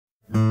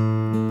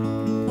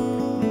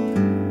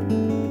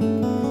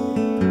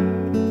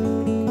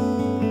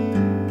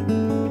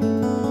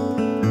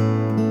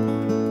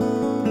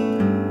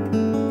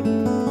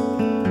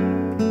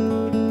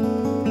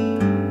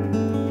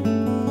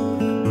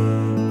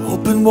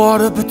open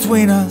water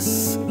between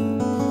us.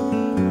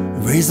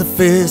 Raise a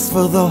fist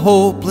for the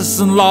hopeless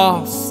and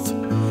lost.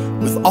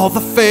 With all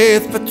the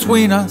faith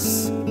between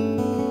us,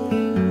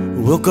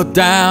 we'll go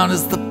down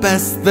as the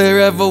best there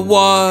ever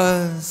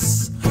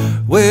was.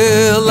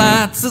 We'll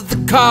answer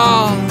the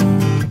call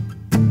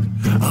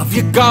of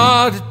your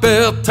guarded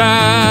bell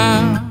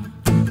time.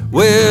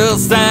 We'll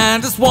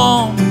stand as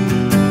one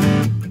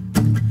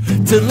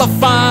till I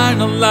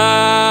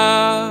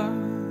finalize.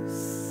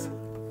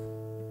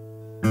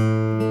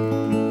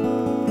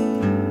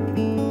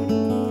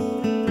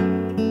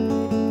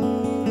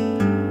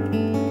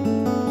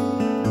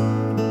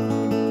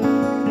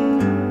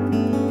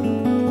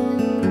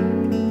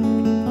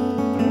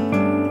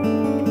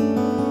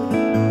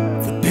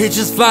 The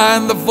pigeons fly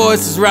and the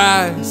voices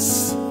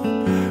rise.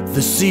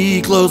 The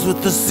sea glows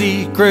with the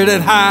secret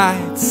it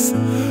hides.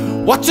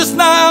 Watch us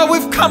now,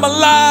 we've come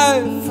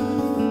alive.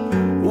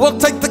 We'll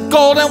take the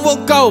gold and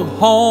we'll go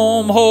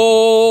home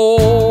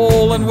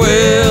whole. And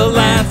we'll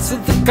answer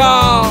the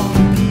call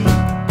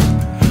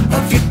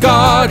of your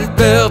guarded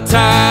bell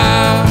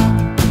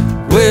time.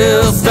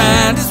 We'll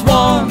stand as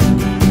one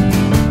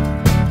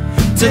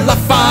till I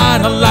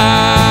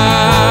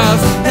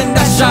finalize. And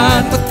I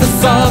shine with the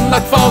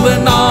sunlight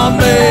falling on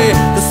me.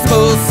 The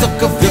smooth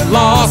silk of your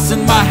loss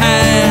in my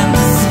hands.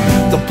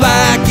 The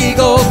black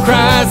eagle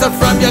cries out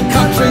from your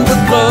country with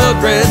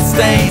blood red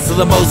stains to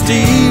the most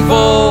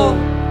evil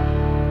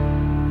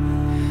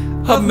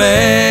of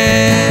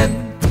men.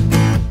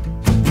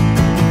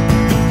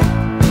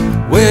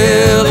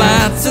 We'll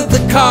answer the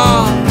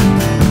call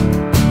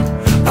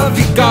of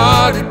your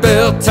guarded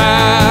bell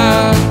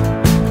time.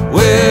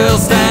 We'll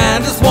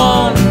stand as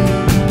one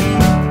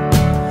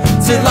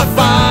till I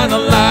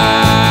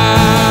finalize.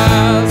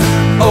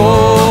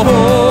 Oh,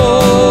 oh,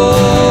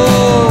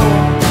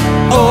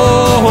 oh,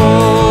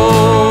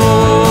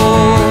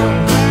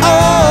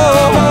 oh,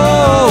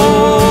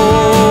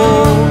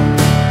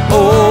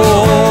 oh.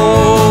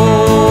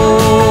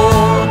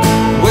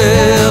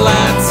 We'll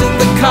answer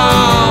the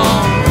call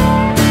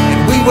and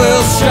we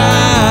will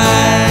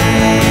shine.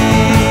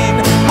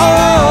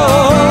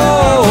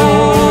 Oh,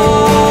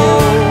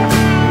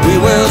 we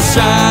will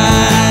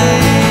shine.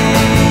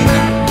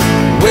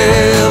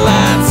 We'll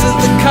answer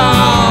the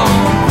call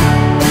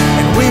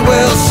and we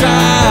will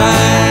shine.